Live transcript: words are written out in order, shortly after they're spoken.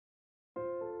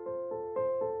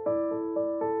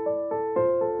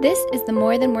This is the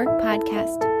More Than Work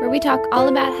podcast, where we talk all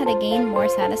about how to gain more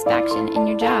satisfaction in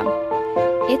your job.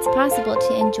 It's possible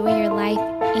to enjoy your life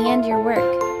and your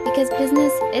work because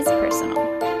business is personal.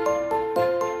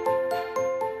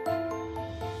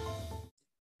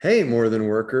 Hey, More Than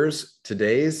Workers.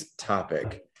 Today's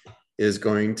topic is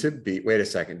going to be, wait a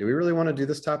second. Do we really want to do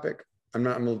this topic?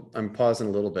 I'm pausing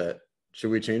a little bit. Should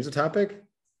we change the topic?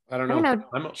 I don't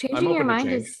know. Changing your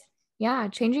mind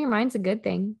changing your mind's a good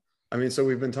thing. I mean, so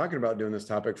we've been talking about doing this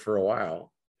topic for a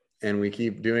while and we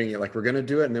keep doing it. Like we're going to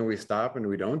do it and then we stop and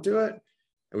we don't do it.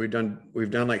 And we've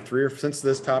done like since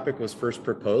this topic was first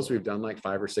proposed, we've done like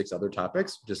 5 or 6 other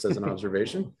topics just as an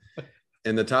observation.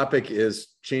 And the topic is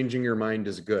changing your mind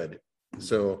is good.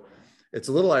 So it's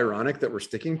a little ironic that we're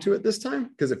sticking to it this time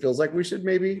because it feels like we should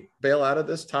maybe bail out of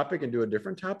this topic and do a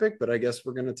different topic. But I guess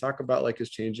we're going to talk about like, is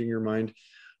changing your mind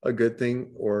a good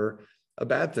thing or a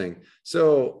bad thing?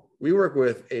 So we work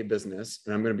with a business,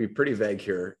 and I'm going to be pretty vague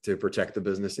here to protect the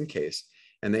business in case.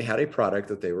 And they had a product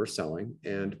that they were selling.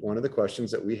 And one of the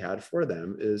questions that we had for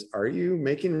them is, are you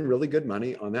making really good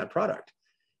money on that product?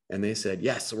 And they said,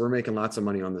 yes, we're making lots of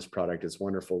money on this product. It's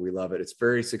wonderful. We love it. It's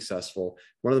very successful.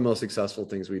 One of the most successful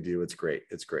things we do. It's great.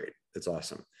 It's great. It's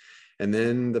awesome. And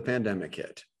then the pandemic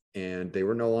hit and they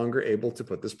were no longer able to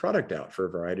put this product out for a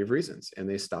variety of reasons. And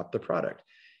they stopped the product.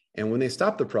 And when they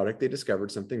stopped the product, they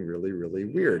discovered something really, really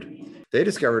weird. They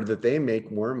discovered that they make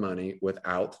more money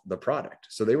without the product.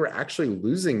 So they were actually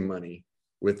losing money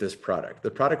with this product.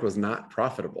 The product was not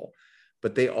profitable,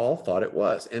 but they all thought it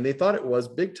was. And they thought it was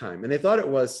big time. And they thought it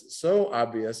was so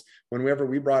obvious whenever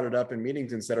we brought it up in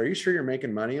meetings and said, are you sure you're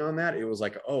making money on that? It was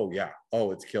like, oh yeah.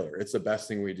 Oh, it's killer. It's the best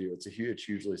thing we do. It's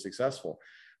hugely successful.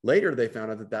 Later, they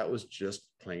found out that that was just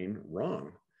plain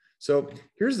wrong. So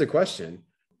here's the question.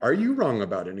 Are you wrong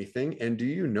about anything? And do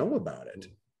you know about it?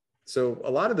 So a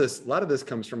lot of this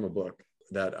comes from a book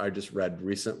that I just read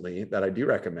recently that I do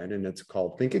recommend. And it's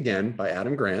called Think Again by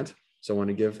Adam Grant. So I want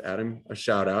to give Adam a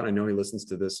shout out. I know he listens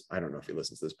to this. I don't know if he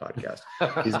listens to this podcast.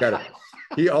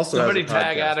 He also somebody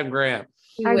tag Adam Grant.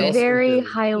 I very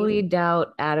highly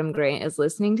doubt Adam Grant is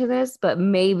listening to this, but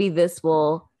maybe this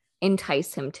will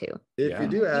entice him to. If you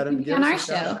do, Adam, give us on our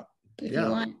show if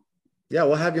you want. Yeah,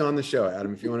 we'll have you on the show,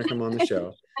 Adam, if you want to come on the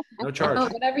show. No charge. Oh,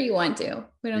 whatever you want to.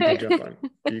 We don't care.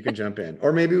 You can jump in.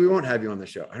 Or maybe we won't have you on the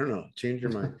show. I don't know. Change your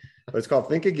mind. But it's called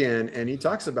Think Again. And he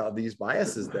talks about these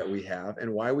biases that we have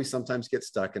and why we sometimes get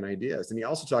stuck in ideas. And he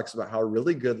also talks about how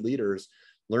really good leaders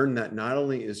learn that not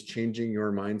only is changing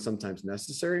your mind sometimes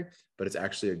necessary, but it's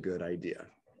actually a good idea.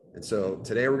 And so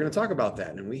today we're going to talk about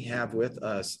that. And we have with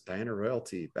us Diana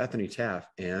Royalty, Bethany Taff,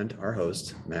 and our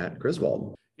host, Matt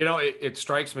Griswold. You know, it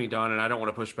strikes me, Don, and I don't want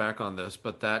to push back on this,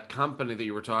 but that company that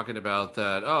you were talking about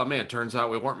that, oh man, turns out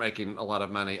we weren't making a lot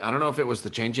of money. I don't know if it was the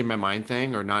changing my mind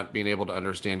thing or not being able to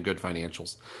understand good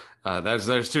financials.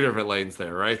 There's 2 different lanes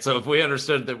there, right? So if we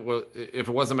understood that, if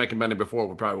it wasn't making money before,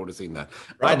 we probably would have seen that.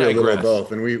 Probably a little of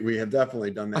both. And we have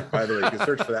definitely done that. By the way, you can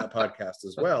search for that podcast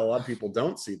as well. A lot of people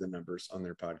don't see the numbers on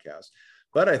their podcast.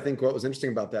 But I think what was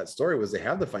interesting about that story was they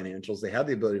have the financials. They have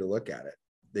the ability to look at it.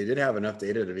 They did have enough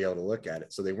data to be able to look at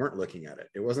it. So they weren't looking at it.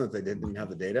 It wasn't that they didn't have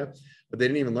the data, but they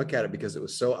didn't even look at it because it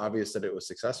was so obvious that it was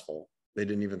successful. They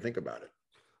didn't even think about it.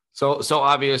 So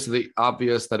obvious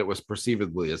that it was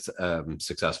perceivably as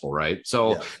successful, right?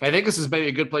 So yeah. I think this is maybe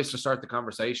a good place to start the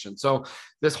conversation. So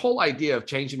this whole idea of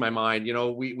changing my mind, you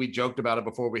know, we joked about it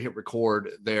before we hit record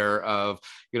there of,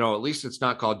 you know, at least it's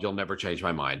not called You'll Never Change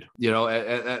My Mind. You know,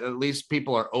 at least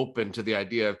people are open to the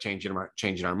idea of changing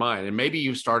our mind. And maybe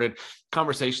you started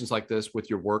conversations like this with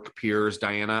your work peers.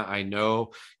 Diana, I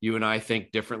know you and I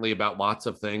think differently about lots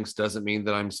of things. Doesn't mean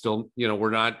that I'm still, you know, we're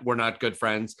not good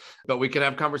friends, but we can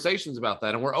have conversations about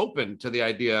that. And we're open to the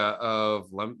idea of,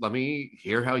 let me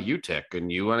hear how you tick and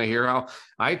you want to hear how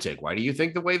I tick. Why do you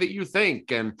think the way that you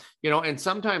think? And, you know, and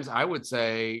sometimes I would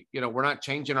say, you know, we're not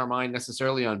changing our mind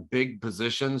necessarily on big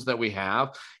positions that we have.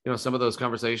 You know, some of those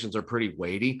conversations are pretty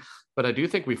weighty, but I do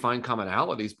think we find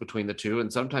commonalities between the two.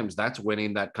 And sometimes that's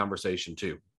winning that conversation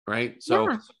too. Right. So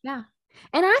yeah.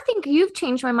 And I think you've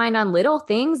changed my mind on little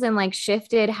things and like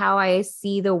shifted how I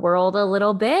see the world a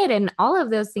little bit. And all of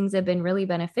those things have been really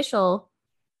beneficial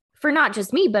for not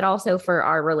just me, but also for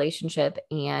our relationship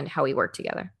and how we work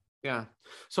together. Yeah.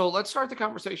 So let's start the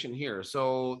conversation here.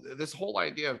 So this whole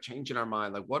idea of changing our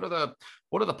mind, like what are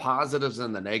the positives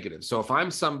and the negatives? So if I'm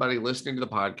somebody listening to the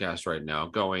podcast right now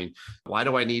going, why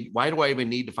do I even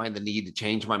need to find the need to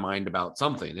change my mind about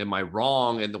something? Am I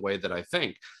wrong in the way that I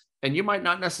think? And you might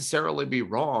not necessarily be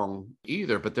wrong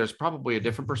either, but there's probably a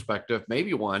different perspective,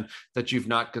 maybe one that you've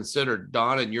not considered.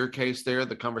 Don, in your case there,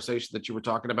 the conversation that you were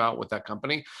talking about with that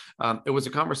company, it was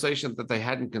a conversation that they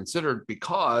hadn't considered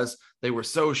because they were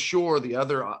so sure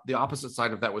the opposite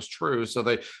side of that was true. So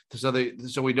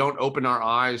we don't open our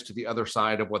eyes to the other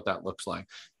side of what that looks like.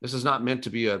 This is not meant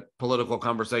to be a political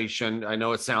conversation. I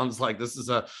know it sounds like this is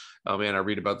oh man, I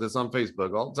read about this on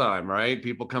Facebook all the time, right?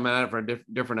 People coming at it from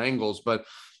different angles, but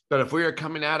if we are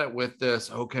coming at it with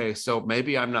this, okay, so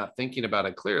maybe I'm not thinking about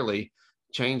it clearly,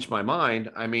 change my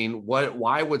mind. I mean,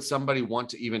 why would somebody want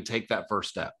to even take that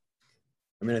first step?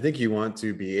 I mean, I think you want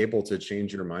to be able to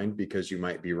change your mind because you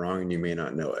might be wrong and you may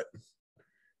not know it.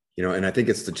 And I think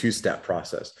it's the two-step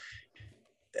process.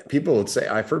 People would say,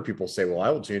 I've heard people say, well, I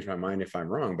will change my mind if I'm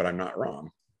wrong, but I'm not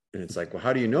wrong. And it's like, well,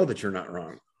 how do you know that you're not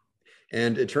wrong?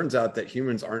 And it turns out that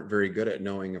humans aren't very good at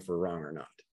knowing if we're wrong or not.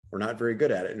 We're not very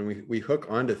good at it. And we hook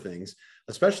onto things,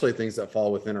 especially things that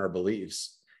fall within our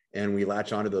beliefs. And we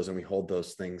latch onto those and we hold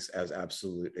those things as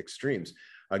absolute extremes.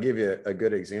 I'll give you a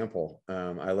good example.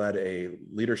 I led a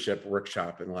leadership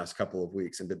workshop in the last couple of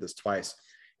weeks and did this twice.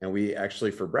 And we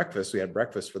actually, for breakfast, we had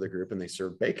breakfast for the group and they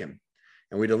served bacon.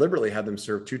 And we deliberately had them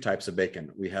serve two types of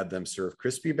bacon. We had them serve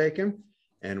crispy bacon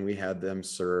and we had them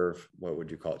serve, what would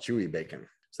you call it? Chewy bacon.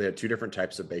 So they had two different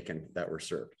types of bacon that were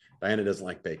served. Diana doesn't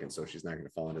like bacon, so she's not going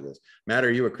to fall into this. Matt,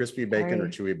 are you a crispy bacon or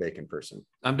chewy bacon person?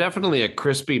 I'm definitely a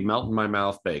crispy, melt in my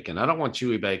mouth bacon. I don't want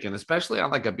chewy bacon, especially on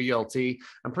like a BLT.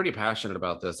 I'm pretty passionate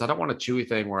about this. I don't want a chewy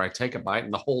thing where I take a bite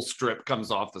and the whole strip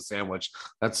comes off the sandwich.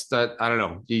 I don't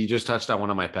know. You just touched on one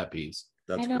of my pet peeves.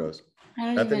 That's gross.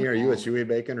 Bethany, are you a chewy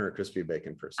bacon or a crispy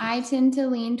bacon person? I tend to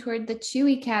lean toward the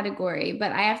chewy category,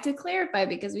 but I have to clarify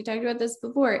because we talked about this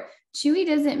before. Chewy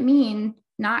doesn't mean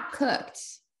not cooked.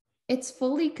 It's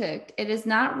fully cooked. It is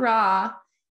not raw.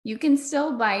 You can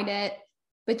still bite it,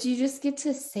 but you just get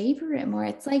to savor it more.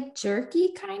 It's like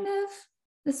jerky, kind of.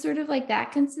 The sort of like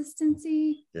that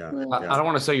consistency. Yeah. I don't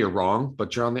want to say you're wrong,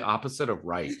 but you're on the opposite of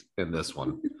right in this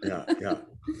one. Yeah.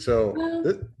 So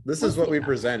this is what we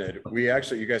presented. We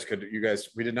actually, you guys,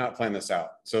 we did not plan this out.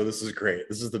 So this is great.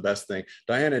 This is the best thing.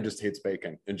 Diana just hates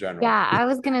bacon in general. Yeah, I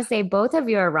was going to say both of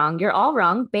you are wrong. You're all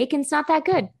wrong. Bacon's not that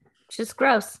good. It's just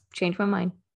gross. Change my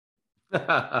mind.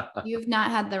 You've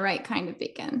not had the right kind of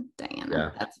bacon, Diana. Yeah.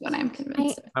 That's what I'm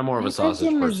convinced of. I'm more of a sausage person. I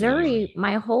lived in Missouri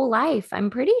my whole life. I'm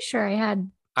pretty sure I had.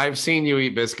 I've seen you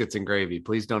eat biscuits and gravy.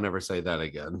 Please don't ever say that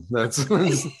again. That's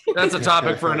a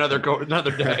topic for another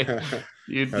day.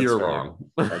 You're wrong.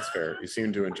 That's fair. You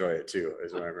seem to enjoy it too,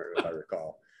 as I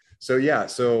recall. So yeah.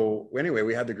 So anyway,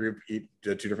 we had the group eat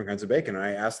two different kinds of bacon.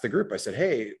 I asked the group. I said,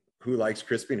 "Hey, who likes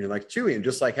crispy and who likes chewy?" And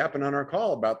just like happened on our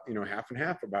call about, half and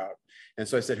half about. And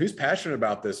so I said, "Who's passionate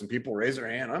about this?" And people raised their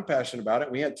hand. I'm passionate about it.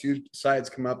 We had two sides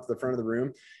come up to the front of the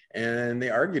room and they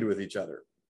argued with each other.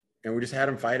 And we just had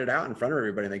them fight it out in front of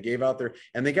everybody. And they gave out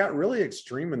and they got really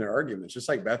extreme in their arguments. Just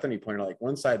like Bethany pointed out, like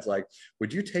one side's like,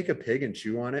 "Would you take a pig and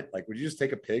chew on it? Like, would you just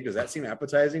take a pig? Does that seem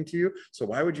appetizing to you? So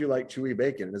why would you like chewy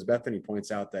bacon?" And as Bethany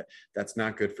points out, that's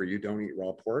not good for you. Don't eat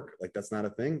raw pork. Like, that's not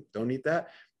a thing. Don't eat that.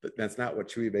 But that's not what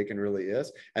chewy bacon really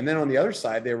is. And then on the other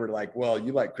side, they were like, "Well,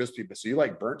 you like crispy, but so you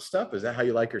like burnt stuff? Is that how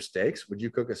you like your steaks? Would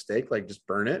you cook a steak, like just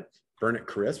burn it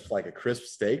crisp, like a crisp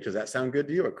steak? Does that sound good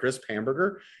to you? A crisp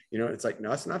hamburger?" It's like,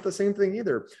 no, it's not the same thing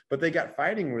either. But they got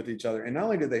fighting with each other. And not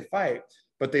only did they fight,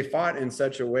 but they fought in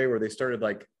such a way where they started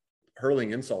like hurling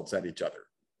insults at each other,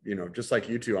 just like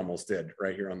you two almost did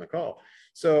right here on the call.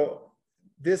 So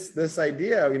this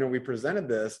idea, we presented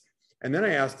this. And then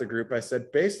I asked the group, I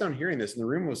said, based on hearing this, and the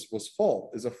room was full,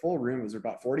 it was a full room, it was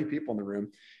about 40 people in the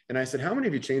room. And I said, how many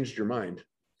of you changed your mind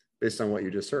based on what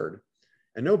you just heard?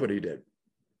 And nobody did.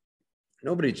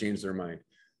 Nobody changed their mind.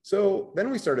 So then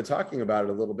we started talking about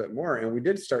it a little bit more. And we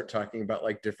did start talking about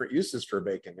like different uses for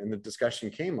bacon. And the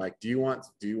discussion came like, do you want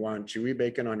chewy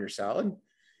bacon on your salad?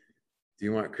 Do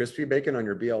you want crispy bacon on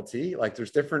your BLT? Like there's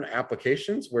different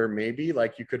applications where maybe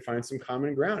like you could find some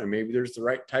common ground and maybe there's the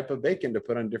right type of bacon to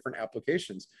put on different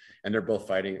applications. And they're both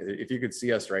fighting. If you could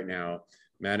see us right now,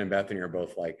 Matt and Bethany are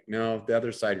both like, "No, the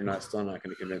other side, you're still not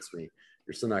going to convince me.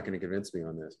 You're still not going to convince me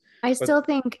on this." I still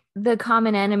think the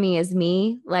common enemy is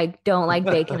me, like don't like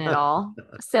bacon at all.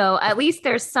 So at least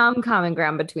there's some common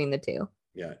ground between the two.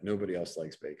 Yeah. Nobody else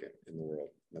likes bacon in the world.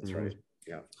 That's right.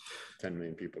 Yeah. 10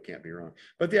 million people can't be wrong.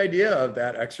 But the idea of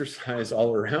that exercise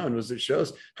all around was it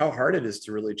shows how hard it is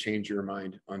to really change your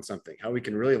mind on something, how we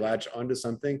can really latch onto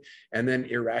something and then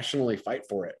irrationally fight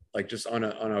for it. Like just on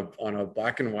a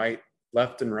black and white,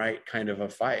 left and right kind of a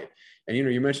fight. And, you know,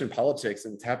 you mentioned politics,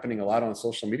 and it's happening a lot on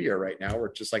social media right now, where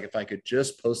it's just like, if I could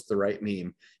just post the right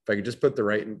meme, if I could just put the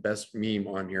right and best meme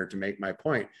on here to make my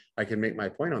point, I can make my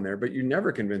point on there, but you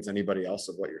never convince anybody else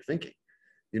of what you're thinking.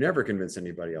 You never convince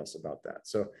anybody else about that.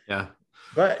 So, yeah,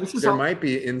 but there might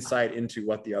be insight into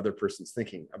what the other person's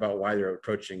thinking about why they're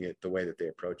approaching it the way that they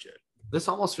approach it. This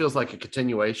almost feels like a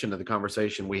continuation of the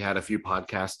conversation we had a few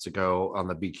podcasts ago on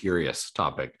the Be Curious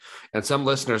topic. And some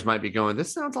listeners might be going,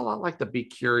 this sounds a lot like the Be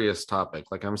Curious topic.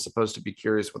 Like I'm supposed to be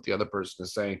curious what the other person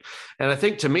is saying. And I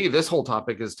think to me, this whole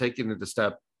topic is taking it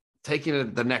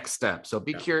the next step. So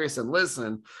be curious and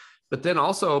listen, but then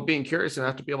also being curious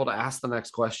enough to be able to ask the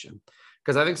next question.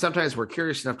 Because I think sometimes we're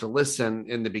curious enough to listen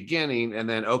in the beginning and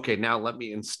then, okay, now let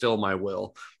me instill my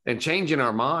will. And changing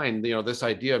our mind, you know, this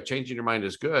idea of changing your mind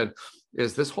is good,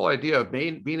 is this whole idea of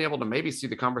being able to maybe see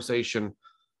the conversation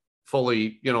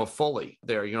fully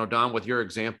there. You know, Don, with your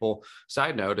example,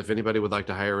 side note, if anybody would like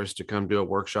to hire us to come do a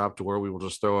workshop to where we will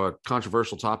just throw a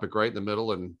controversial topic right in the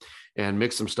middle and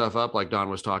mix some stuff up like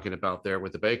Don was talking about there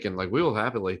with the bacon, like we will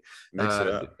happily Mix it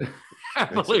up.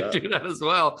 do that as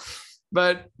well.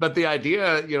 But the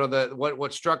idea, you know, that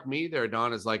what struck me there,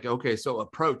 Don, is like, okay, so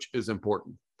approach is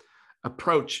important.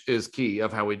 Approach is key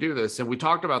of how we do this. And we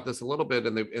talked about this a little bit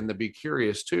in the Be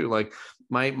Curious too. Like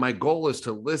my goal is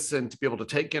to listen, to be able to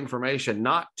take information,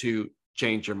 not to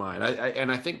change your mind. And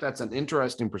I think that's an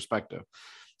interesting perspective.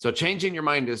 So changing your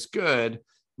mind is good.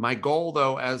 My goal,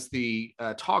 though, as the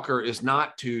talker, is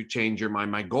not to change your mind.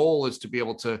 My goal is to be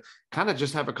able to kind of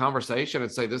just have a conversation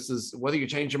and say, this is whether you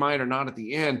change your mind or not at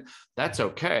the end, that's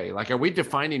okay. Like, are we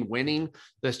defining winning,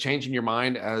 this changing your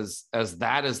mind, as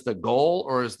that is the goal,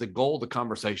 or is the goal the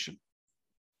conversation?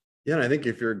 Yeah, and I think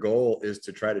if your goal is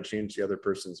to try to change the other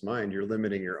person's mind, you're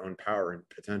limiting your own power and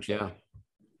potential. Yeah.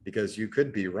 Because you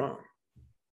could be wrong.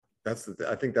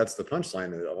 I think that's the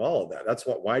punchline of all of that. That's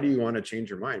why do you want to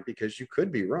change your mind? Because you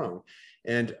could be wrong.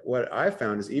 And what I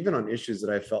found is, even on issues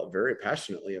that I felt very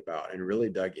passionately about and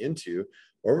really dug into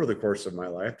over the course of my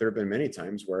life, there have been many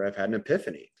times where I've had an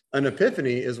epiphany. An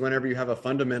epiphany is whenever you have a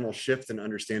fundamental shift in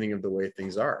understanding of the way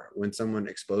things are. When someone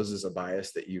exposes a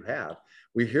bias that you have,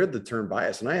 we hear the term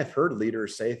bias. And I have heard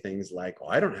leaders say things like,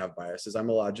 well, I don't have biases. I'm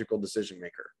a logical decision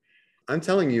maker. I'm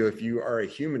telling you, if you are a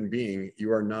human being,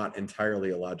 you are not entirely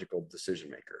a logical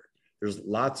decision maker. There's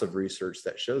lots of research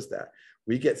that shows that.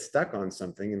 We get stuck on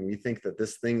something and we think that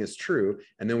this thing is true,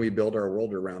 and then we build our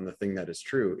world around the thing that is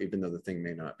true, even though the thing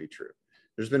may not be true.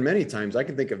 There's been many times, I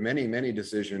can think of many, many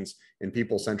decisions in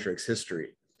People-Centric's history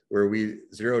where we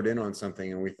zeroed in on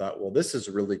something and we thought, well, this is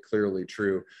really clearly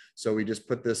true. So we just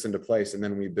put this into place, and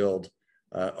then we build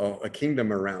a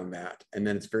kingdom around that, and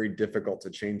then it's very difficult to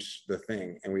change the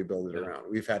thing, and we build it around.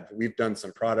 We've done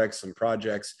some products, some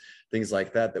projects, things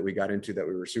like that we got into that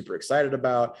we were super excited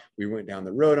about. We went down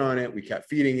the road on it. We kept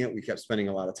feeding it. We kept spending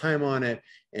a lot of time on it,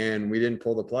 and we didn't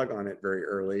pull the plug on it very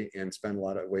early and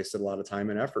wasted a lot of time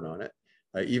and effort on it.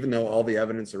 Even though all the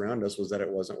evidence around us was that it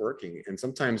wasn't working. And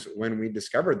sometimes when we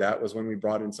discovered that was when we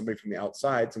brought in somebody from the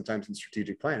outside, sometimes in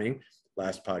strategic planning.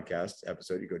 Last podcast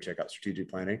episode, you go check out strategic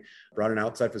planning, brought an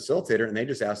outside facilitator, and they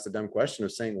just asked the dumb question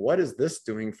of saying, what is this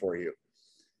doing for you?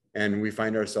 And we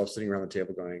find ourselves sitting around the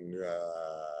table going,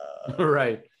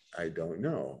 right. I don't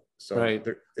know. So right.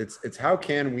 It's how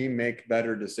can we make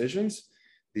better decisions?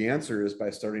 The answer is by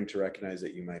starting to recognize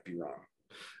that you might be wrong.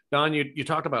 Don, you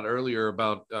talked about earlier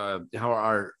about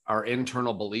how our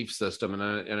internal belief system, and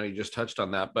I know you just touched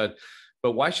on that, but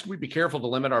why should we be careful to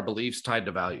limit our beliefs tied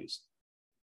to values?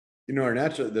 You know,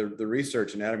 the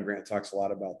research, and Adam Grant talks a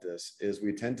lot about this, is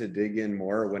we tend to dig in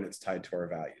more when it's tied to our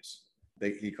values.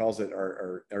 He calls it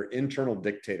our internal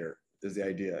dictator is the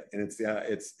idea. And it's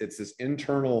this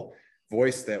internal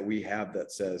voice that we have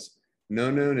that says,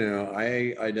 no,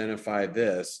 I identify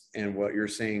this, and what you're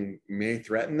saying may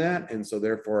threaten that. And so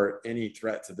therefore any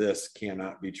threat to this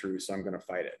cannot be true. So I'm going to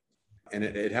fight it. And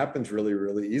it happens really,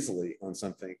 really easily on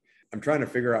something. I'm trying to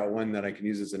figure out one that I can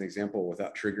use as an example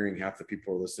without triggering half the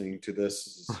people listening to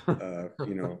this,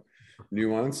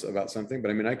 nuance about something. But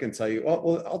I mean, I can tell you,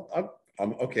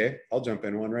 I'll jump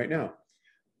in one right now.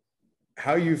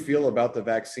 How you feel about the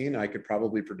vaccine, I could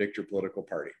probably predict your political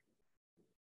party.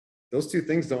 Those two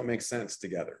things don't make sense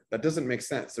together. That doesn't make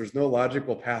sense. There's no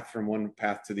logical path from one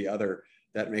path to the other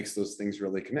that makes those things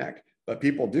really connect. But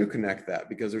people do connect that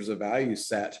because there's a value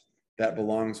set that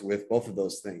belongs with both of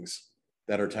those things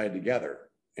that are tied together.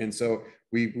 And so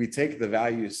we take the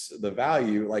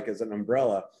value like as an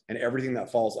umbrella, and everything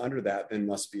that falls under that then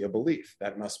must be a belief.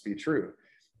 That must be true.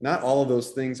 Not all of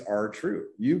those things are true.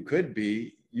 You could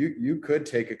be you could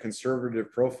take a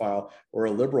conservative profile or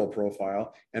a liberal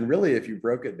profile. And really, if you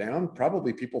broke it down,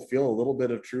 probably people feel a little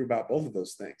bit of true about both of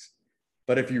those things.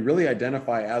 But if you really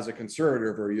identify as a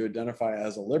conservative or you identify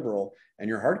as a liberal and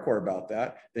you're hardcore about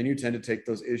that, then you tend to take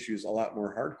those issues a lot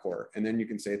more hardcore. And then you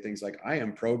can say things like, I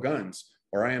am pro guns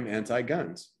or I am anti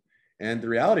guns. And the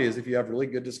reality is, if you have really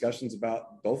good discussions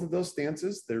about both of those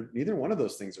stances, neither one of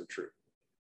those things are true.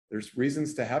 There's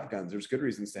reasons to have guns. There's good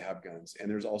reasons to have guns. And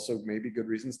there's also maybe good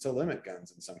reasons to limit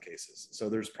guns in some cases. So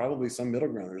there's probably some middle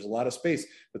ground. There's a lot of space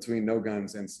between no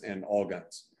guns and all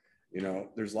guns.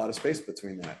 There's a lot of space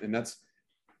between that. And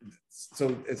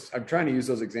I'm trying to use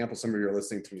those examples. Some of you are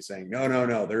listening to me saying,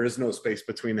 no, there is no space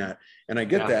between that. And I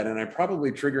get that. And I'm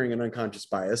probably triggering an unconscious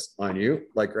bias on you,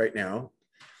 like right now.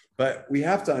 But we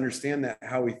have to understand that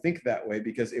how we think that way,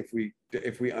 because if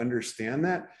we understand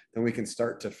that, then we can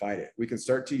start to fight it. We can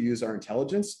start to use our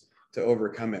intelligence to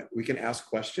overcome it. We can ask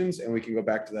questions, and we can go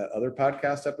back to that other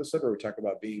podcast episode where we talk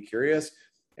about being curious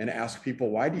and ask people,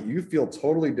 why do you feel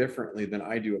totally differently than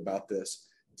I do about this?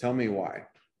 Tell me why.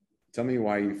 Tell me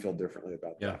why you feel differently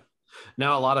about that. Yeah.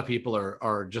 Now, a lot of people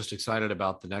are just excited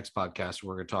about the next podcast.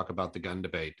 We're going to talk about the gun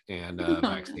debate and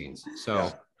vaccines.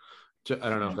 So I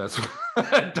don't know if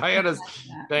that's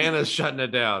Diana's shutting it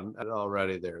down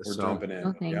already there. We're jumping in.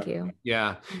 Oh, thank you.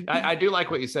 Yeah. I do like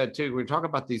what you said too. We talk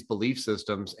about these belief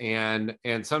systems and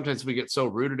sometimes we get so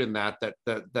rooted in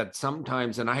that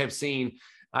sometimes, and I have seen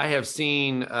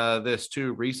this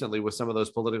too recently with some of those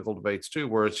political debates too,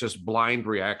 where it's just blind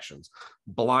reactions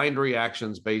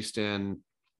based in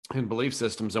belief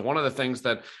systems. And one of the things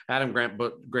that Adam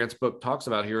Grant's book talks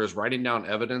about here is writing down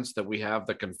evidence that we have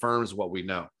that confirms what we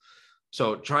know.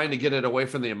 So trying to get it away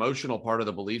from the emotional part of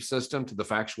the belief system to the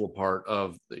factual part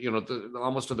of,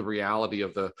 almost to the reality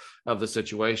of the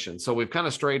situation. So we've kind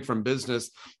of strayed from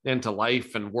business into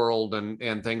life and world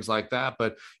and things like that.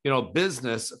 But,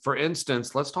 business, for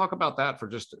instance, let's talk about that for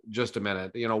just a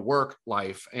minute, work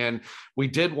life. And we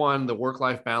did the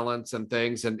work-life balance and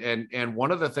things. And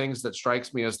one of the things that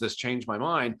strikes me as this changed my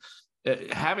mind,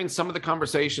 having some of the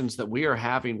conversations that we are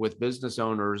having with business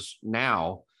owners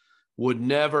now would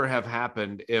never have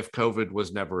happened if COVID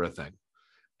was never a thing.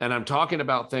 And I'm talking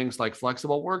about things like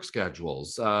flexible work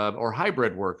schedules or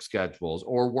hybrid work schedules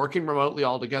or working remotely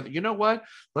altogether. You know what?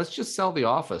 Let's just sell the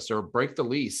office or break the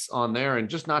lease on there and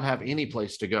just not have any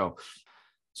place to go.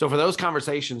 So for those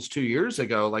conversations 2 years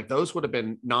ago, like those would have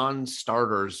been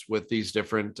non-starters with these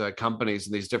different companies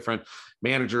and these different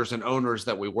managers and owners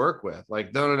that we work with.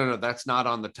 Like, no, that's not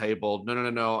on the table.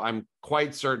 No. I'm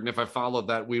quite certain if I followed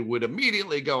that, we would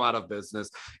immediately go out of business.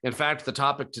 In fact, the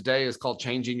topic today is called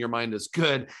Changing Your Mind is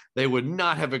Good. They would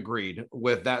not have agreed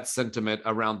with that sentiment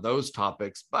around those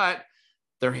topics, but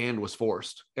their hand was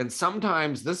forced. And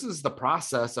sometimes this is the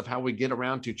process of how we get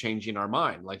around to changing our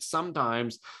mind. Like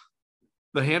sometimes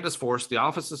the hand is forced, the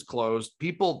office is closed,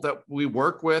 people that we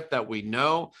work with, that we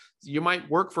know, you might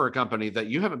work for a company that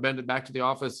you haven't been back to the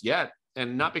office yet.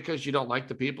 And not because you don't like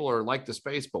the people or like the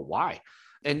space, but why?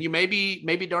 And you maybe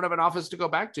don't have an office to go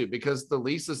back to because the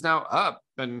lease is now up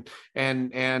and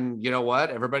you know what?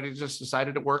 Everybody just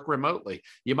decided to work remotely.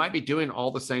 You might be doing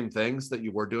all the same things that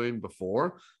you were doing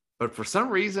before, but for some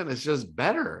reason, it's just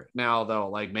better now, though.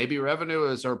 Like maybe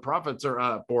or profits are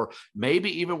up, or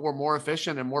maybe even we're more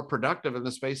efficient and more productive in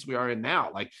the space we are in now.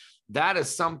 Like that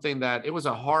is something that it was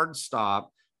a hard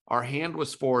stop. Our hand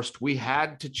was forced. We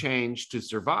had to change to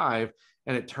survive.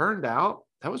 And it turned out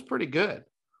that was pretty good.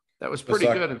 That was pretty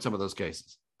good in some of those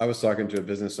cases. I was talking to a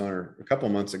business owner a couple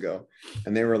of months ago,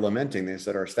 and they were lamenting. They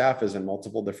said, our staff is in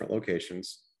multiple different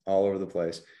locations all over the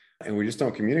place. And we just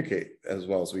don't communicate as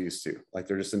well as we used to. Like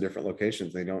they're just in different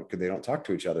locations. They don't talk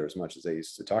to each other as much as they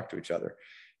used to talk to each other.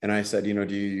 And I said, do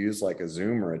you use like a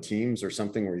Zoom or a Teams or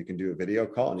something where you can do a video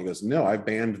call? And he goes, no, I've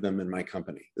banned them in my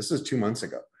company. This is 2 months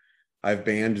ago. I've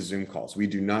banned Zoom calls. We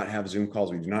do not have Zoom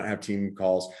calls. We do not have team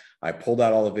calls. I pulled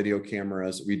out all the video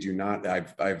cameras. We do not,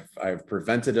 I've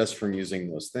prevented us from using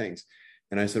those things.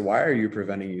 And I said, why are you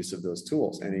preventing use of those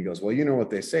tools? And he goes, well, you know what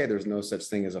they say, there's no such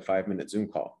thing as a 5-minute Zoom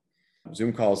call.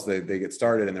 Zoom calls, they get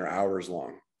started and they're hours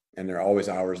long, and they're always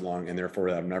hours long. And therefore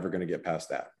I'm never going to get past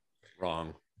that.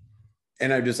 Wrong.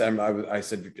 And I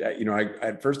said,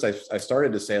 at first I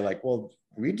started to say like, well,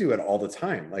 we do it all the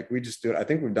time. Like we just do it. I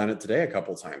think we've done it today a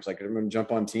couple of times. Like I'm going to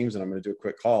jump on Teams and I'm going to do a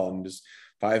quick call and just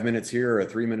 5 minutes here or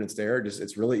 3 minutes there.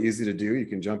 It's really easy to do. You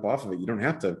can jump off of it. You don't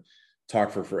have to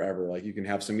talk for forever. Like you can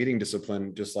have some meeting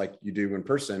discipline, just like you do in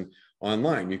person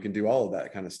online. You can do all of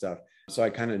that kind of stuff. So I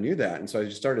kind of knew that. And so I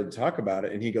just started to talk about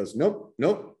it, and he goes, nope.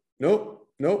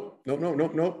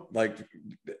 Like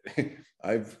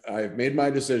I've made my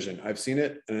decision. I've seen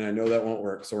it and I know that won't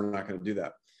work. So we're not going to do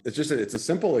that. It's a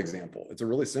simple example. It's a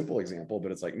really simple example,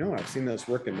 but it's like, no, I've seen this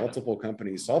work in multiple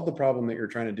companies, solve the problem that you're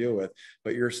trying to deal with,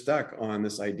 but you're stuck on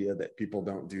this idea that people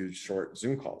don't do short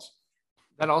Zoom calls.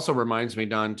 That also reminds me,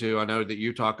 Don, too. I know that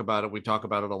you talk about it. We talk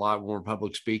about it a lot when we're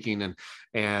public speaking, and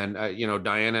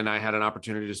Diana and I had an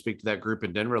opportunity to speak to that group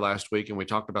in Denver last week, and we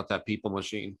talked about that people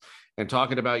machine and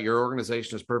talking about your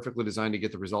organization is perfectly designed to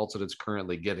get the results that it's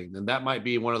currently getting. And that might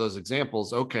be one of those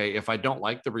examples. Okay, if I don't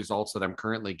like the results that I'm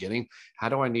currently getting, how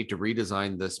do I need to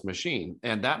redesign this machine?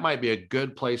 And that might be a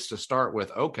good place to start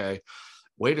with. Okay,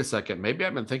 wait a second. Maybe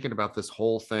I've been thinking about this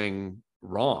whole thing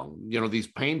wrong. These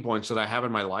pain points that I have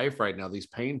in my life right now, these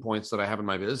pain points that I have in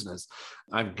my business,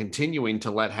 I'm continuing to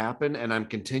let happen, and I'm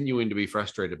continuing to be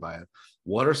frustrated by it.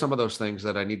 What are some of those things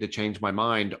that I need to change my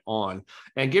mind on?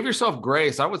 And give yourself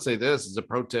grace. I would say this as a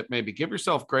pro tip, maybe give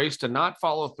yourself grace to not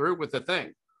follow through with the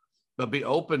thing, but be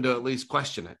open to at least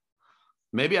question it.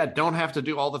 Maybe I don't have to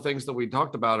do all the things that we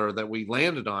talked about or that we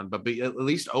landed on, but be at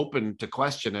least open to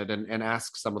question it and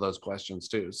ask some of those questions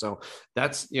too. So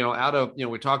that's,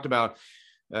 we talked about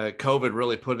COVID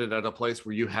really put it at a place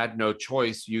where you had no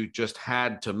choice. You just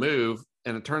had to move.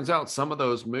 And it turns out some of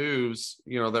those moves,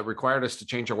 that required us to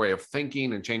change our way of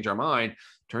thinking and change our mind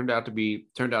turned out to be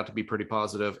pretty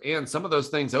positive. And some of those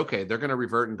things, okay, they're going to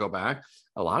revert and go back.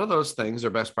 A lot of those things or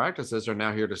best practices are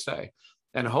now here to stay.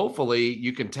 And hopefully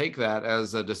you can take that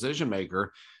as a decision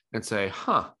maker and say,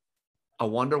 I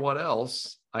wonder what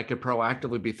else I could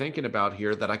proactively be thinking about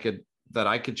here that I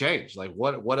could change. Like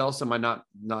what else am I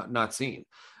not seeing?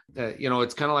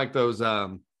 It's kind of like those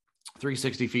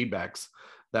 360 feedbacks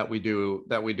that we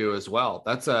do as well.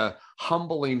 That's a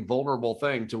humbling, vulnerable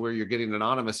thing to where you're getting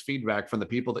anonymous feedback from the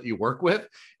people that you work with.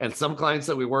 And some clients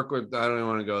that we work with, I don't even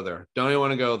want to go there. Don't even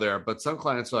want to go there. But some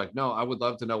clients are like, no, I would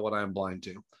love to know what I am blind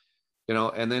to.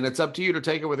 And then it's up to you to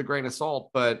take it with a grain of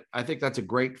salt. But I think that's a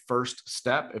great first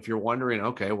step. If you're wondering,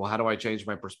 okay, well, how do I change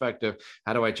my perspective?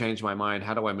 How do I change my mind?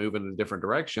 How do I move in a different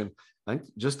direction? I think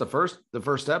just the first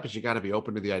step is you got to be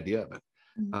open to the idea of it.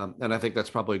 Mm-hmm. And I think that's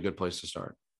probably a good place to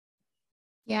start.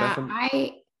 Yeah.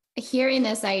 I hearing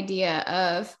this idea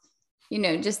of,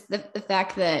 just the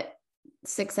fact that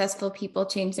successful people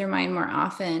change their mind more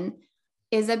often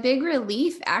is a big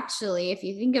relief, actually, if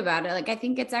you think about it. Like, I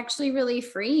think it's actually really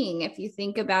freeing if you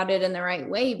think about it in the right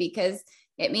way, because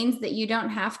it means that you don't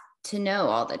have to know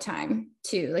all the time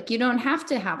too. Like, you don't have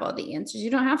to have all the answers.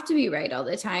 You don't have to be right all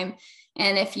the time.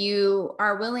 And if you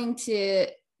are willing to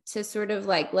sort of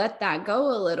like let that go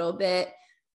a little bit,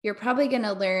 you're probably going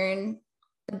to learn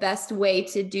the best way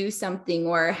to do something,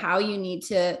 or how you need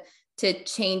to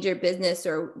change your business,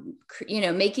 or,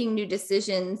 making new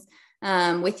decisions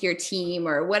with your team,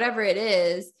 or whatever it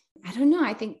is. I don't know.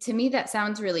 I think to me that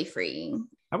sounds really freeing.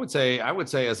 I would say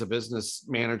as a business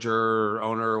manager,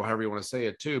 owner, however you want to say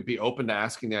it too, be open to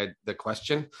asking the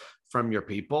question from your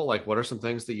people. Like, what are some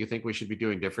things that you think we should be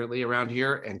doing differently around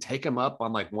here? And take them up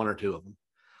on like one or two of them,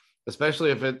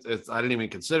 especially if it's, I didn't even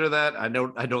consider that. I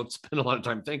don't spend a lot of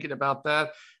time thinking about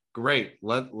that. Great.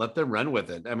 Let them run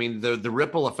with it. I mean, the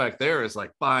ripple effect there is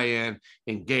like buy-in,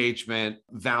 engagement,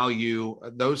 value,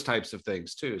 those types of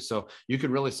things too. So you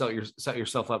can really set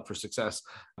yourself up for success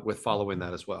with following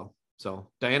that as well.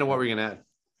 So Diana, what were you going to add?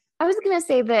 I was going to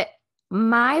say that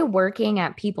my working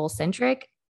at People-Centric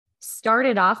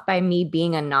started off by me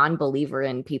being a non-believer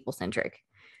in People-Centric.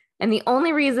 And the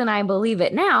only reason I believe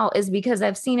it now is because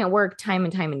I've seen it work time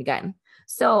and time and again.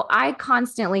 So I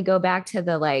constantly go back to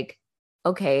the like,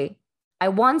 okay, I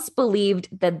once believed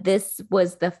that this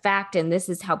was the fact and this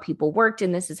is how people worked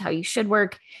and this is how you should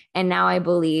work. And now I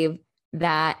believe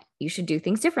that you should do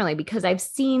things differently because I've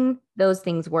seen those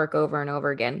things work over and over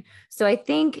again. So I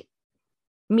think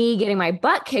me getting my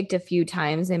butt kicked a few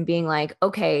times and being like,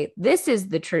 okay, this is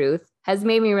the truth, has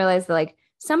made me realize that like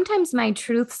sometimes my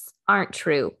truths aren't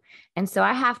true. And so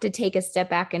I have to take a step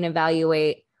back and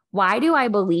evaluate, why do I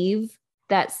believe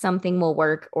that something will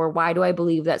work, or why do I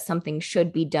believe that something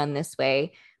should be done this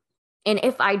way? And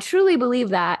if I truly believe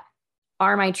that,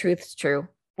 are my truths true?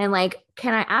 And like,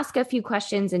 can I ask a few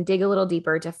questions and dig a little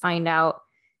deeper to find out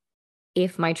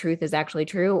if my truth is actually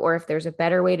true, or if there's a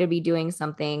better way to be doing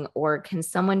something, or can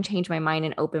someone change my mind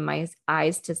and open my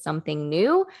eyes to something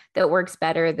new that works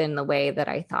better than the way that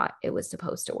I thought it was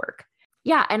supposed to work?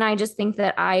 Yeah. And I just think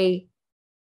that I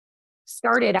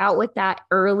started out with that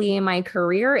early in my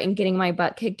career and getting my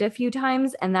butt kicked a few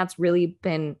times. And that's really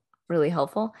been really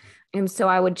helpful. And so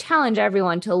I would challenge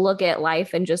everyone to look at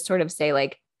life and just sort of say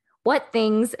like, what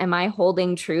things am I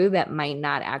holding true that might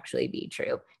not actually be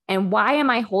true? And why am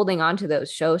I holding on to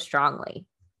those so strongly?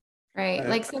 Right.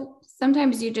 Like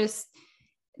sometimes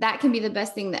that can be the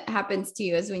best thing that happens to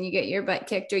you, is when you get your butt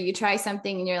kicked or you try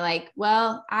something and you're like,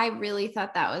 well, I really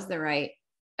thought that was the right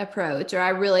approach, or I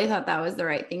really thought that was the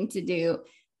right thing to do.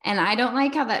 And I don't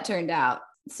like how that turned out.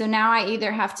 So now I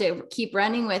either have to keep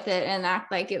running with it and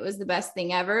act like it was the best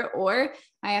thing ever, or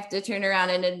I have to turn around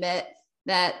and admit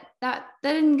that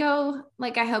didn't go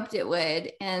like I hoped it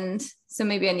would. And so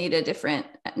maybe I need a different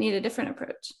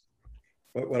approach.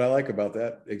 What I like about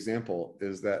that example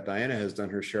is that Diana has done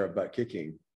her share of butt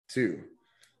kicking too.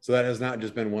 So that has not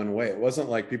just been one way. It wasn't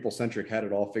like People Centric had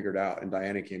it all figured out and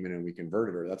Diana came in and we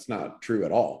converted her. That's not true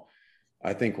at all.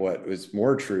 I think what was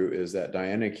more true is that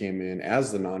Diana came in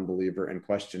as the non-believer and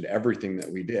questioned everything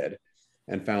that we did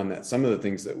and found that some of the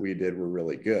things that we did were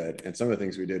really good and some of the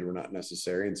things we did were not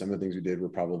necessary and some of the things we did were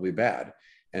probably bad.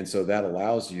 And so that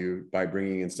allows you, by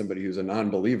bringing in somebody who's a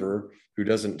non-believer who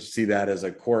doesn't see that as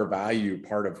a core value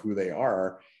part of who they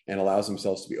are and allows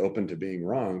themselves to be open to being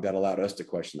wrong, that allowed us to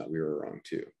question that we were wrong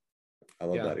too. I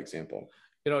love that example.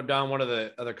 You know, Don, one of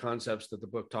the other concepts that the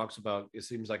book talks about, it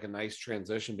seems like a nice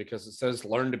transition because it says,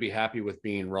 learn to be happy with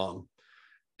being wrong.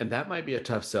 And that might be a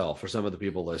tough sell for some of the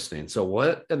people listening. So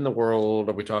what in the world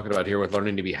are we talking about here with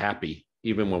learning to be happy,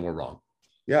 even when we're wrong?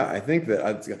 Yeah, I think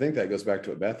that goes back to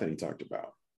what Bethany talked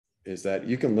about, is that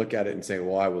you can look at it and say,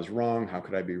 well, I was wrong. How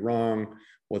could I be wrong?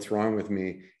 What's wrong with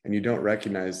me? And you don't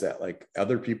recognize that like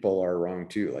other people are wrong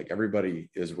too. Like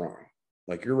everybody is wrong.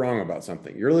 Like you're wrong about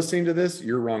something. You're listening to this,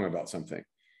 you're wrong about something.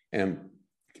 And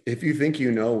if you think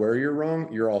you know where you're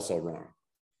wrong, you're also wrong.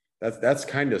 That's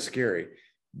kind of scary.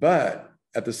 But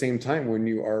at the same time, when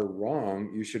you are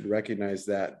wrong, you should recognize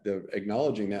that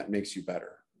acknowledging that makes you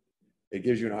better. It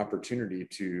gives you an opportunity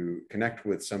to connect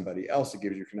with somebody else. It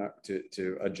gives you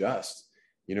to adjust.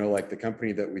 You know, like the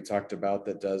company that we talked about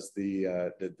that does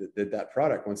did that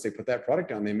product. Once they put that product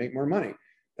down, they make more money.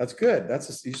 That's good.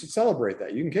 You should celebrate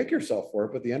that. You can kick yourself for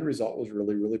it, but the end result was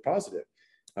really, really positive.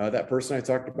 That person I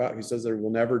talked about who says they will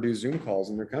never do Zoom calls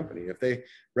in their company, if they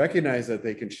recognize that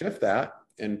they can shift that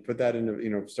and put that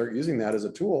into, start using that as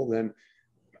a tool, then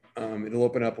it'll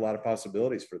open up a lot of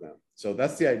possibilities for them. So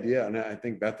that's the idea. And I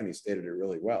think Bethany stated it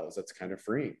really well, is that's kind of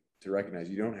freeing to recognize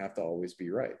you don't have to always be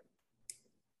right.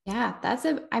 Yeah, I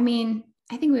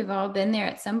think we've all been there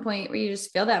at some point where you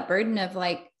just feel that burden of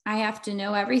like, I have to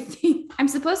know everything. I'm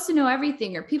supposed to know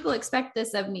everything, or people expect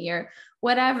this of me, or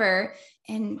whatever.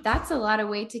 And that's a lot of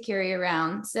weight to carry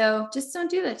around. So just don't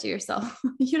do that to yourself.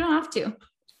 You don't have to.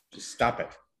 Just stop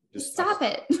it. Just stop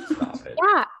it. Stop it.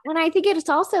 Yeah. And I think it's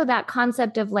also that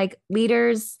concept of like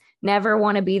leaders never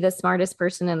want to be the smartest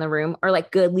person in the room, or like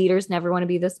good leaders never want to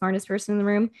be the smartest person in the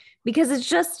room, because it's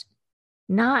just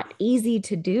not easy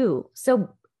to do.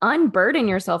 So unburden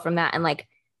yourself from that and like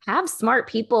have smart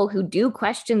people who do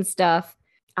question stuff.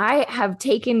 I have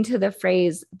taken to the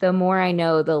phrase, the more I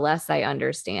know, the less I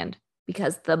understand,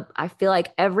 because I feel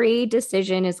like every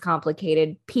decision is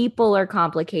complicated. People are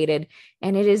complicated,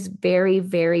 and it is very,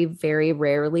 very, very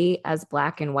rarely as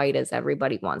black and white as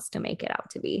everybody wants to make it out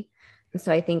to be. And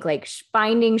so I think like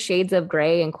finding shades of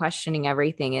gray and questioning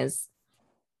everything is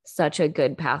such a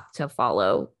good path to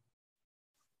follow.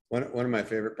 One of my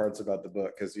favorite parts about the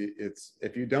book, because it's,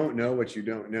 if you don't know what you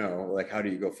don't know, like how do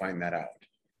you go find that out?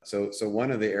 So one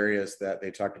of the areas that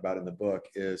they talked about in the book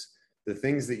is the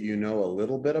things that you know a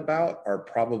little bit about are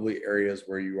probably areas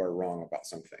where you are wrong about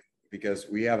something, because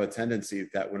we have a tendency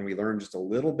that when we learn just a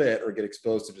little bit or get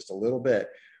exposed to just a little bit,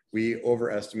 we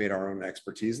overestimate our own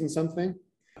expertise in something.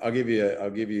 I'll give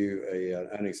you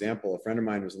an example. A friend of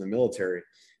mine was in the military,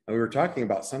 and we were talking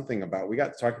about we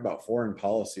got to talk about foreign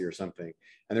policy or something.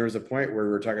 And there was a point where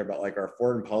we were talking about like our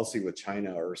foreign policy with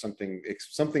China or something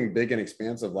big and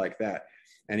expansive like that.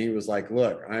 And he was like,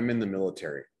 look, I'm in the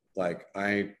military. Like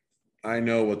I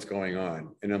know what's going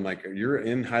on. And I'm like, you're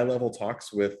in high level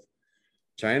talks with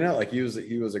China? Like he was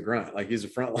a grunt, like he's a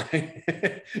front line.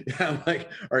 Yeah, I'm like,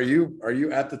 are you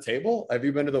at the table? Have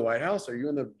you been to the White House? Are you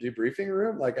in the debriefing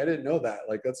room? Like, I didn't know that.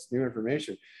 Like, that's new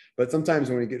information. But sometimes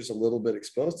when we get just a little bit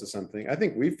exposed to something, I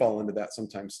think we fall into that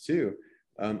sometimes too,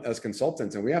 as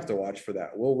consultants, and we have to watch for that.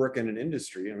 We'll work in an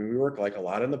industry. I mean, we work like a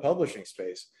lot in the publishing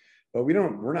space, but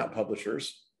we're not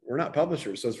publishers. We're not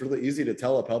publishers. So it's really easy to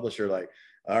tell a publisher like,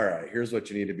 all right, here's what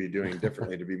you need to be doing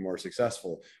differently to be more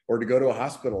successful, or to go to a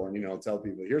hospital and, tell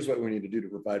people, here's what we need to do to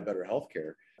provide better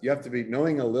healthcare. You have to be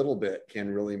knowing a little bit can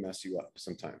really mess you up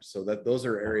sometimes. So those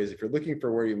are areas, if you're looking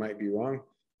for where you might be wrong,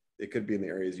 it could be in the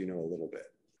areas you know a little bit.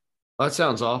 That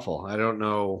sounds awful. I don't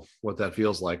know what that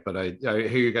feels like, but I hear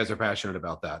you guys are passionate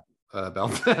about that.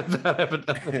 about that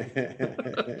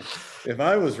evidently. If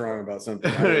I was wrong about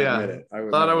something, I would admit it.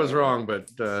 Thought I was wrong, but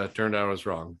turned out I was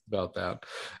wrong about that.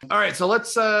 All right, so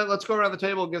let's go around the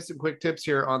table and give some quick tips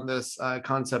here on this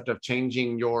concept of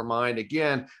changing your mind.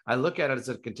 Again, I look at it as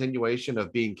a continuation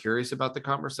of being curious about the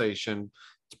conversation.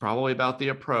 It's probably about the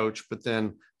approach, but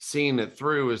then seeing it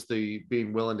through is the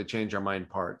being willing to change our mind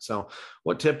part. So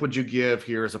what tip would you give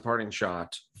here as a parting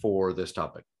shot for this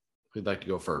topic? Who'd like to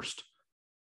go first?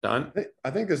 Don?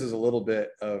 I think this is a little bit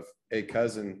of a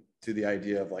cousin to the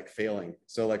idea of like failing.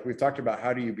 So like we've talked about,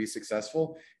 how do you be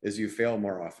successful is you fail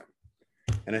more often.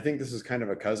 And I think this is kind of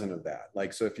a cousin of that.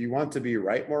 Like, so if you want to be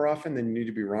right more often, then you need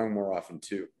to be wrong more often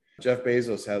too. Jeff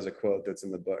Bezos has a quote that's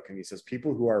in the book, and he says,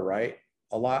 people who are right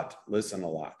a lot, listen a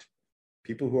lot.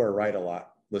 People who are right a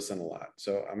lot, listen a lot.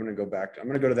 So I'm going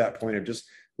to go to that point of just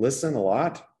listen a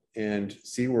lot and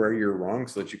see where you're wrong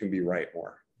so that you can be right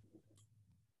more.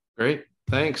 Great.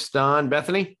 Thanks, Don.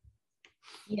 Bethany?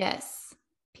 Yes.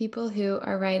 People who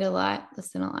are right a lot,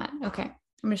 listen a lot. Okay.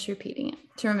 I'm just repeating it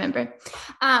to remember.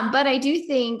 But I do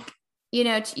think,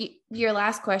 your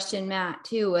last question, Matt,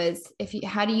 too, was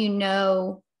how do you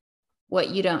know what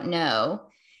you don't know?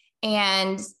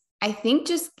 And I think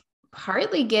just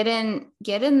partly get in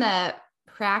the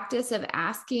practice of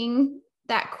asking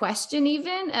that question,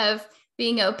 even of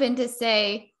being open to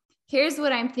say, here's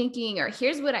what I'm thinking, or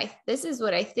this is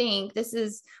what I think, this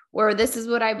is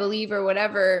what I believe, or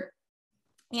whatever.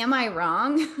 Am I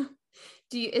wrong?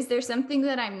 Is there something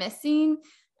that I'm missing?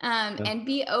 And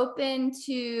be open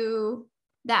to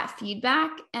that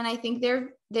feedback. And I think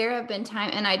there have been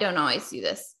times, and I don't always do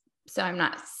this, so I'm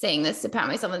not saying this to pat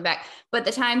myself on the back, but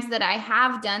the times that I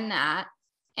have done that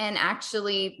and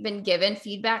actually been given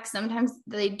feedback, sometimes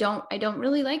I don't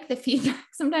really like the feedback.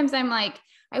 Sometimes I'm like,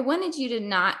 I wanted you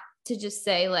to just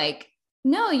say like,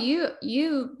 no,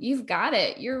 you've got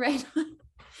it. You're right.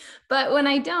 But when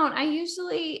I don't,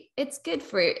 it's good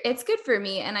for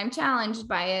me, and I'm challenged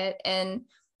by it. And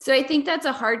so I think that's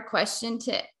a hard question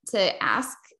to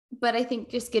ask, but I think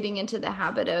just getting into the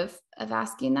habit of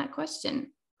asking that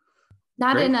question,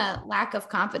 not Great. In a lack of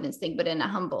confidence thing, but in a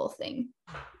humble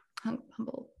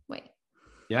way.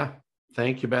 Yeah.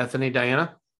 Thank you, Bethany.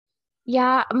 Diana?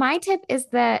 Yeah. My tip is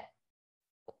that,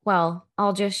 well,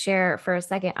 I'll just share for a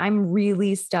second. I'm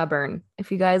really stubborn.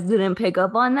 If you guys didn't pick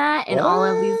up on that in all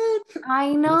of these,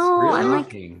 I know really I'm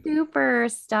like super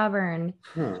stubborn,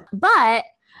 but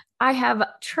I have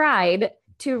tried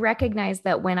to recognize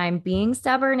that when I'm being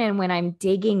stubborn and when I'm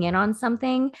digging in on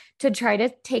something, to try to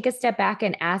take a step back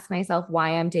and ask myself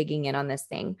why I'm digging in on this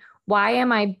thing. Why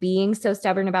am I being so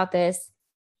stubborn about this?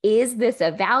 Is this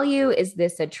a value? Is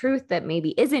this a truth that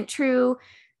maybe isn't true?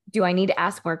 Do I need to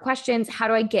ask more questions? How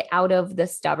do I get out of the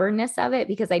stubbornness of it?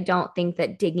 Because I don't think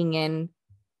that digging in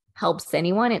helps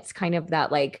anyone. It's kind of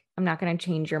that, like, I'm not going to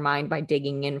change your mind by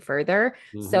digging in further.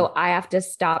 Mm-hmm. So I have to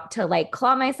stop to like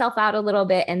claw myself out a little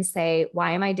bit and say,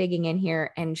 why am I digging in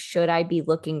here? And should I be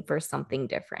looking for something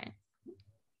different?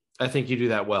 I think you do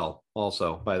that well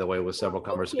also, by the way, with several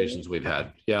conversations we've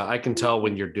had. Yeah, I can tell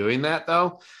when you're doing that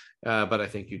though, but I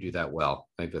think you do that well.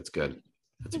 I think that's good.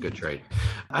 That's a good trait.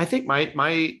 I think my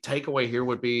takeaway here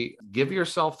would be give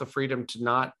yourself the freedom to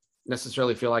not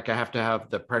necessarily feel like I have to have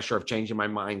the pressure of changing my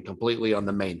mind completely on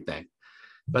the main thing.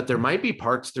 But there might be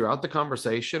parts throughout the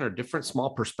conversation or different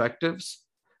small perspectives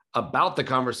about the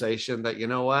conversation that, you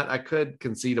know what, I could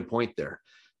concede a point there.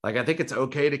 Like, I think it's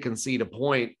okay to concede a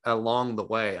point along the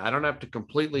way. I don't have to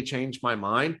completely change my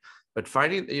mind, but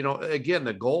finding, again,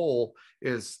 the goal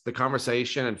is the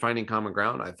conversation and finding common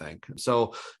ground, I think.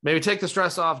 So maybe take the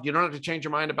stress off. You don't have to change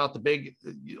your mind about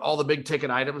all the big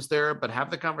ticket items there, but have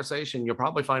the conversation. You'll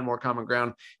probably find more common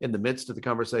ground in the midst of the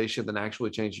conversation than actually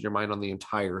changing your mind on the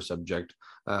entire subject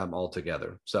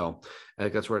altogether. So I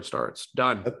think that's where it starts.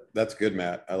 Done. That's good,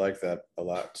 Matt. I like that a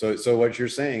lot. So what you're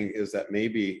saying is that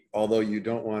maybe, although you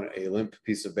don't want a limp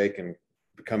piece of bacon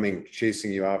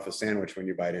chasing you off a sandwich when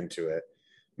you bite into it,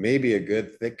 maybe a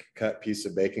good thick cut piece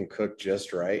of bacon cooked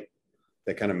just right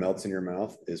that kind of melts in your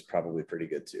mouth is probably pretty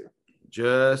good too.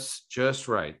 Just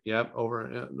right. Yep.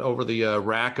 Over the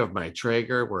rack of my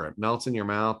Traeger where it melts in your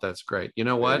mouth. That's great. You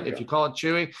know what? If you call it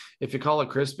chewy, if you call it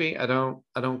crispy, I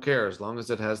don't care. As long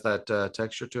as it has that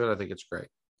texture to it, I think it's great.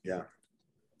 Yeah.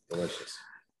 Delicious.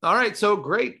 All right. So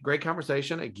great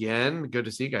conversation. Again, good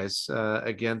to see you guys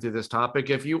again through this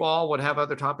topic. If you all would have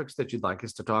other topics that you'd like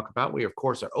us to talk about, we, of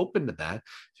course, are open to that.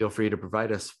 Feel free to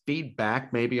provide us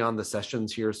feedback, maybe on the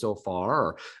sessions here so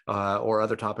far or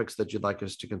other topics that you'd like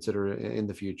us to consider in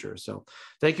the future. So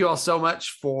thank you all so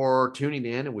much for tuning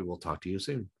in, and we will talk to you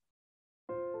soon.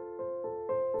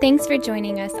 Thanks for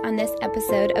joining us on this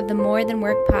episode of the More Than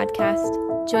Work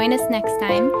podcast. Join us next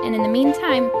time, and in the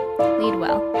meantime, lead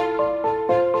well.